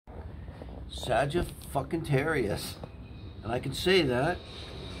Sagittarius, and I can say that.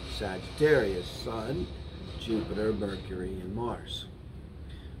 Sagittarius, Sun, Jupiter, Mercury, and Mars.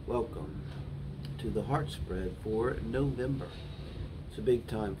 Welcome to the heart spread for November. It's a big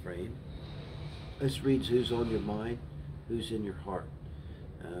time frame. This reads who's on your mind, who's in your heart.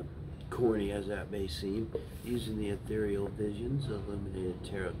 Corny as that may seem, using the Ethereal Visions Illuminated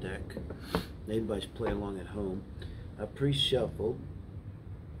Tarot deck. Anybody's playing along at home. Pre-shuffled.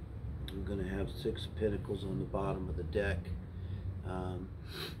 I'm going to have 6 of Pentacles on the bottom of the deck.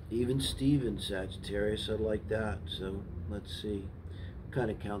 Even Steven, Sagittarius, I like that. So let's see.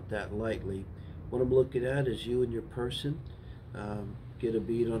 Kind of count that lightly. What I'm looking at is you and your person. Get a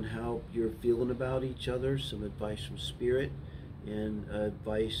beat on how you're feeling about each other. Some advice from Spirit. And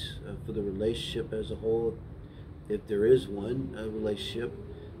advice for the relationship as a whole, if there is one, a relationship,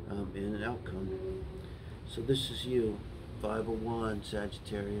 and an outcome. So this is you, 5 of Wands,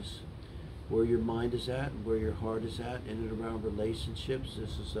 Sagittarius. Where your mind is at and where your heart is at in and around relationships.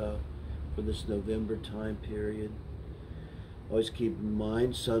 This is for this November time period. Always keep in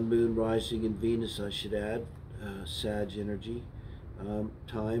mind, Sun, Moon, Rising, and Venus, I should add, Sag energy.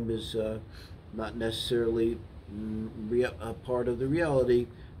 Time is not necessarily a part of the reality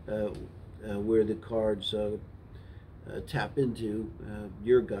where the cards tap into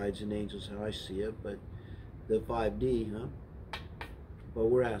your guides and angels, how I see it, but the 5D, huh? But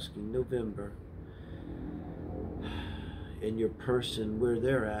we're asking November and your person, where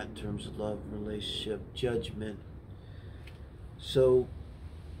they're at in terms of love, relationship, judgment. So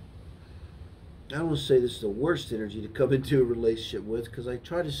I don't want to say this is the worst energy to come into a relationship with, because I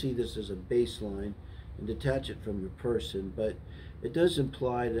try to see this as a baseline and detach it from your person, but it does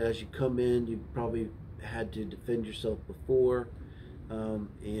imply that as you come in, you probably had to defend yourself before,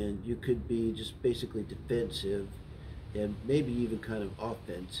 and you could be just basically defensive and maybe even kind of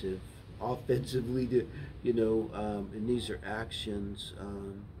offensively, and these are actions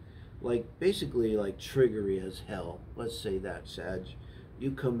like basically like triggery as hell. Let's say that, Sag.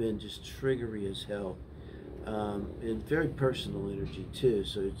 You come in just triggery as hell. And very personal energy too,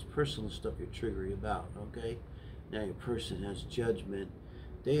 so it's personal stuff you're triggering about, okay? Now your person has judgment.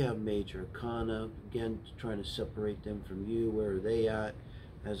 They have major arcana, again, trying to separate them from you. Where are they at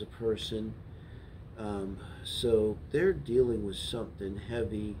as a person? So they're dealing with something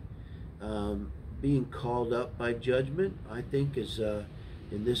heavy. Being called up by judgment, I think, is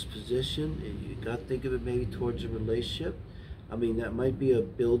in this position, and you got to think of it maybe towards a relationship. I mean, that might be a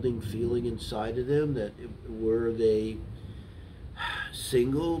building feeling inside of them that were they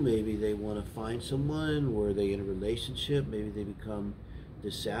single, maybe they want to find someone. Were they in a relationship, maybe they become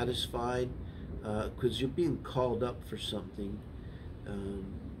dissatisfied, because you're being called up for something.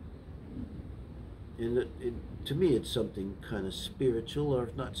 And to me, it's something kind of spiritual, or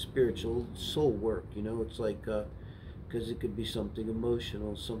if not spiritual, soul work. It's like, because it could be something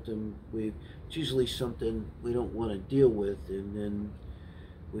emotional, something it's usually something we don't want to deal with, and then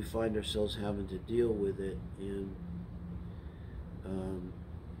we find ourselves having to deal with it, and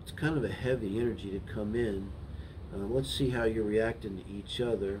it's kind of a heavy energy to come in. Let's see how you're reacting to each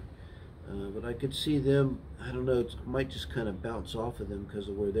other, but I could see them, I don't know, it might just kind of bounce off of them because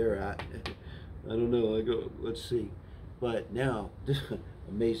of where they're at. I don't know, let's see. But now,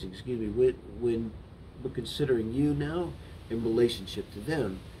 amazing, excuse me, when we're considering you now in relationship to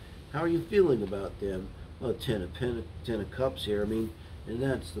them, how are you feeling about them? Well, 10 of Cups here, I mean, and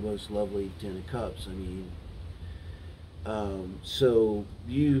that's the most lovely 10 of Cups. I mean, so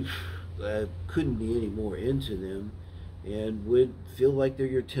you couldn't be any more into them and would feel like they're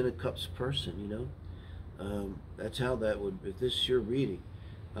your 10 of Cups person, that's how that would, if this is your reading.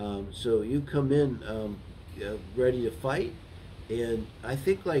 So you come in ready to fight, and I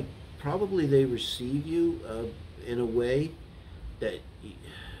think like probably they receive you in a way that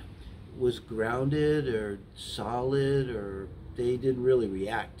was grounded or solid, or they didn't really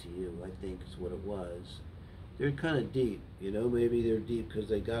react to you, I think is what it was. They're kind of deep, maybe they're deep because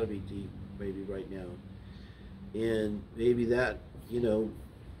they got to be deep maybe right now. And maybe that, you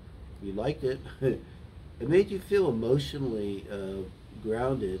liked it. It made you feel emotionally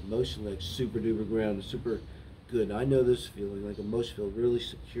grounded, emotionally like super duper grounded, super good. I know this feeling, like emotion, feel really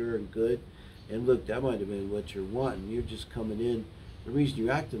secure and good. And look, that might have been what you're wanting. You're just coming in. The reason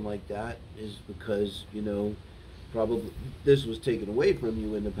you're acting like that is because, probably this was taken away from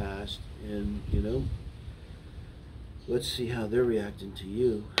you in the past. And, let's see how they're reacting to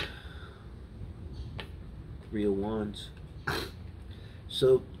you. 3 of Wands.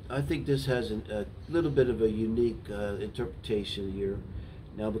 So I think this has a little bit of a unique interpretation here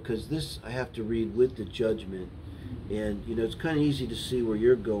now, because this I have to read with the judgment, and it's kind of easy to see where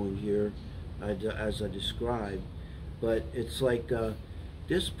you're going here as I described. But it's like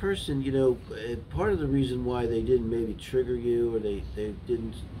this person, you know, part of the reason why they didn't maybe trigger you, or they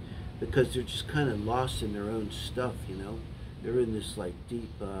didn't, because they're just kind of lost in their own stuff, you know. They're in this like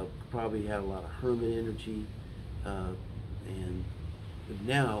deep, probably had a lot of hermit energy, and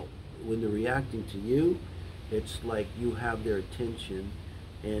now when they're reacting to you, it's like you have their attention.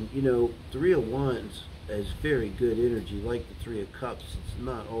 And you know, Three of Wands is very good energy, like the Three of Cups. It's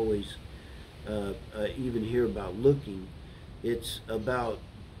not always even here about looking. It's about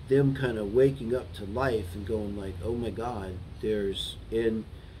them kind of waking up to life and going like, oh my God, and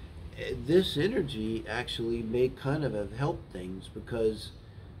this energy actually may kind of have helped things, because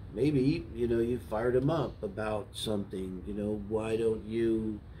maybe, you know, you fired them up about something, you know, why don't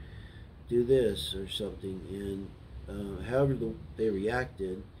you do this or something, and however they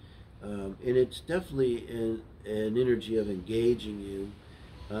reacted, and it's definitely an energy of engaging you,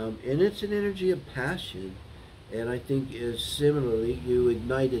 and it's an energy of passion. And I think similarly, you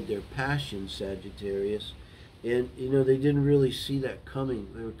ignited their passion, Sagittarius. And, you know, they didn't really see that coming.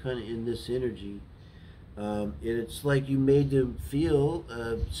 They were kind of in this energy. And it's like you made them feel,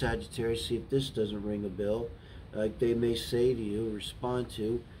 Sagittarius, see if this doesn't ring a bell, like they may say to you, respond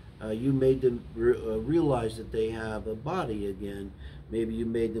to, you made them realize that they have a body again. Maybe you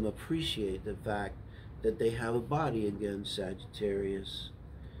made them appreciate the fact that they have a body again, Sagittarius.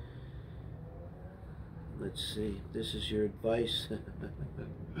 Let's see, this is your advice.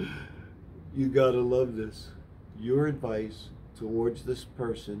 You gotta love this. Your advice towards this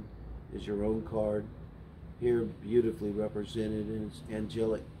person is your own card, here beautifully represented in its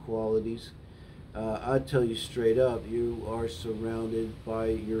angelic qualities. I tell you straight up, you are surrounded by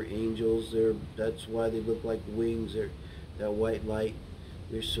your angels. That's why they look like wings. They're that white light.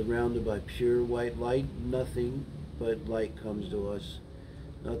 You're surrounded by pure white light. Nothing but light comes to us.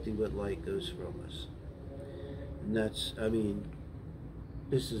 Nothing but light goes from us. And that's, I mean,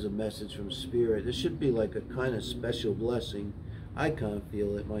 this is a message from Spirit. This should be like a kind of special blessing. I kind of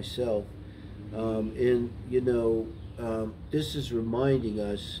feel it myself. And, you know, this is reminding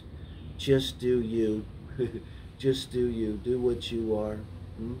us, just do you. Just do you. Do what you are.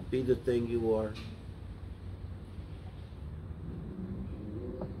 Be the thing you are.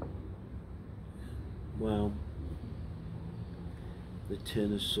 Wow. The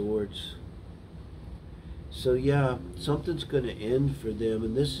Ten of Swords. So yeah, something's going to end for them,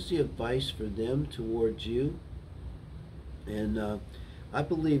 and this is the advice for them towards you. And I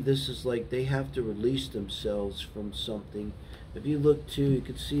believe this is like they have to release themselves from something. If you look too, you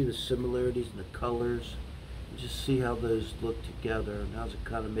can see the similarities in the colors. Just see how those look together, and how does it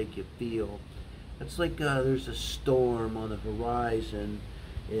kind of make you feel. It's like there's a storm on the horizon,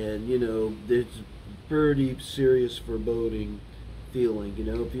 and you know, there's pretty serious foreboding feeling. You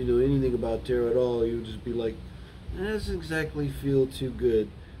know, if you know anything about tarot at all, you would just be like, that doesn't exactly feel too good.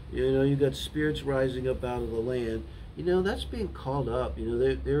 You know, you got spirits rising up out of the land. You know, that's being called up. You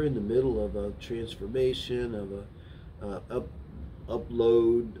know, they're in the middle of a transformation, of a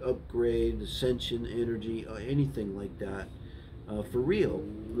upload, upgrade, ascension energy, anything like that, for real.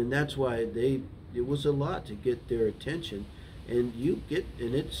 And that's why it was a lot to get their attention. And you get,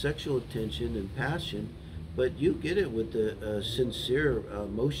 and it's sexual attention and passion, but you get it with the sincere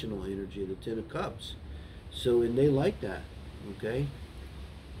emotional energy of the Ten of Cups. So, and they like that, okay?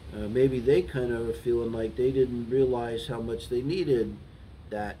 Maybe they kind of are feeling like they didn't realize how much they needed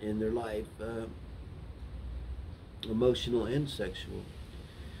that in their life, emotional and sexual.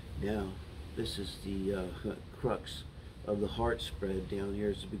 Now, this is the crux of the heart spread down here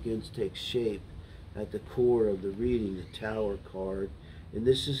as it begins to take shape at the core of the reading, the Tower card. And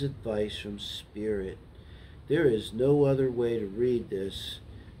this is advice from Spirit. There is no other way to read this.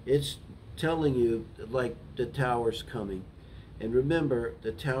 It's telling you, like, the Tower's coming. And remember,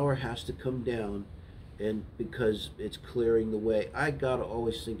 the Tower has to come down, and because it's clearing the way. I gotta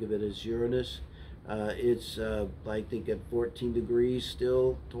always think of it as Uranus. It's, I think, at 14 degrees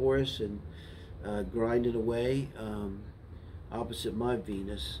still, Taurus, and grinding away, opposite my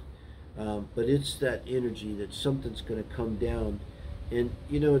Venus. But it's that energy that something's going to come down. And,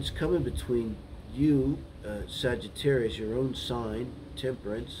 you know, it's coming between you, Sagittarius, your own sign,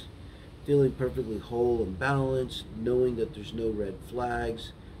 Temperance, feeling perfectly whole and balanced, knowing that there's no red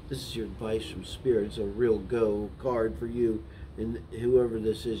flags. This is your advice from Spirit. It's a real go card for you and whoever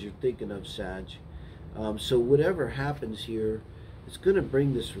this is you're thinking of, Sag. So whatever happens here, it's going to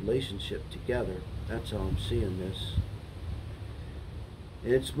bring this relationship together. That's how I'm seeing this.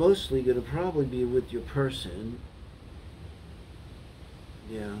 And it's mostly going to probably be with your person.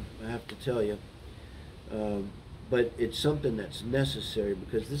 Yeah, I have to tell you. but it's something that's necessary,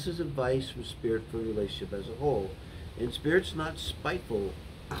 because this is advice from Spirit for a relationship as a whole. And Spirit's not spiteful,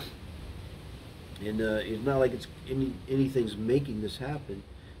 and it's not like it's anything's making this happen.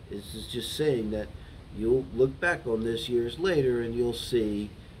 It's just saying that you'll look back on this years later and you'll see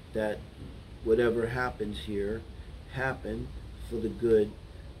that whatever happens here happened for the good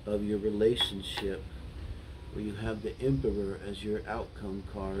of your relationship, where you have the Emperor as your outcome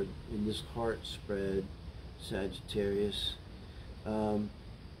card in this heart spread, Sagittarius.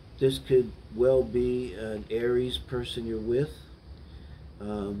 This could well be an Aries person you're with,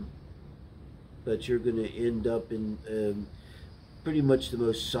 but you're going to end up in pretty much the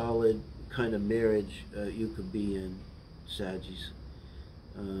most solid kind of marriage you could be in, Saggies.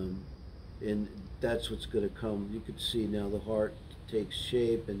 And that's what's going to come. You could see now the heart takes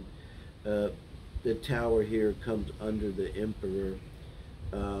shape, and the Tower here comes under the Emperor,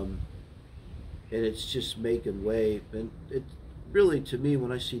 and it's just making way. And it really, to me,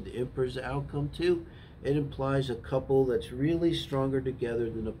 when I see the Emperor's outcome too, it implies a couple that's really stronger together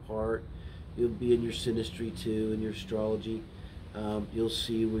than apart. You'll be in your Synastry too, in your astrology. You'll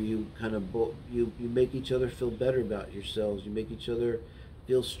see where you kind of you make each other feel better about yourselves. You make each other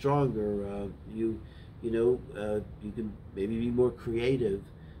feel stronger. You can maybe be more creative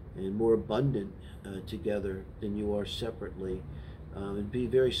and more abundant together than you are separately, and be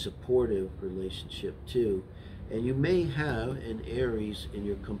very supportive relationship too. And you may have an Aries in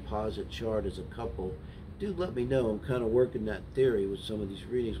your composite chart as a couple. Do let me know. I'm kind of working that theory with some of these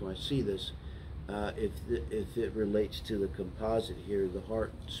readings when I see this. If it relates to the composite here, the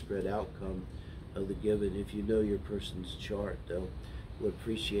heart spread outcome of the given. If you know your person's chart, though, we'll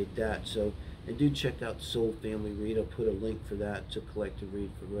appreciate that. So, and do check out Soul Family Read. I'll put a link for that. It's a collective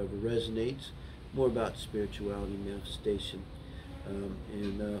read for whoever resonates. More about spirituality, manifestation.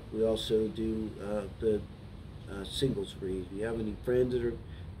 And we also do the singles read. If you have any friends that are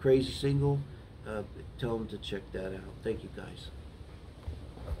crazy single, tell them to check that out. Thank you, guys.